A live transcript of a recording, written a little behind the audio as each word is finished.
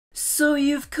So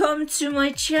you've come to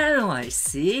my channel, I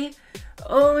see.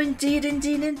 Oh, indeed,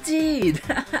 indeed, indeed.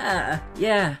 Haha.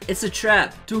 Yeah, it's a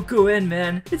trap. Don't go in,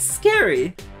 man. It's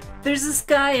scary. There's this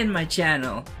guy in my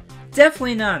channel.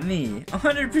 Definitely not me.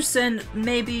 100%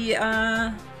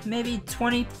 maybe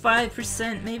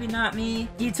 25%, maybe not me.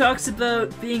 He talks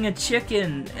about being a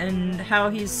chicken and how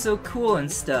he's so cool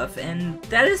and stuff, and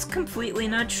that is completely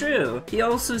not true. He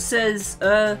also says,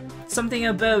 something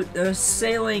about,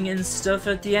 sailing and stuff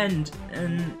at the end,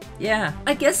 and yeah.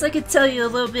 I guess I could tell you a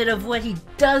little bit of what he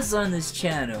does on this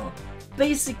channel.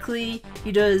 Basically,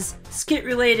 he does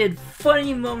skit-related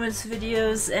funny moments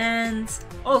videos and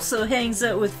also hangs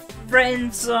out with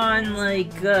friends on,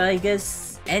 like, I guess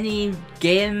any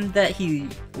game that he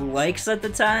likes at the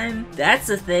time. That's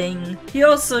a thing. He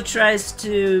also tries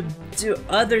to do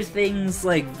other things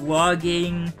like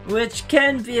vlogging, which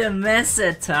can be a mess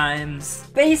at times.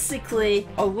 Basically,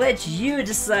 I'll let you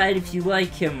decide if you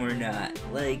like him or not.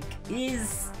 Like,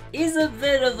 he's a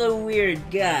bit of a weird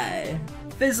guy.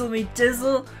 Fizzle me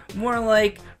tizzle, more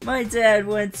like my dad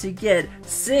went to get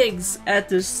cigs at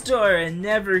the store and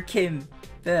never came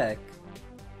back.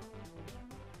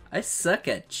 I suck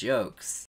at jokes.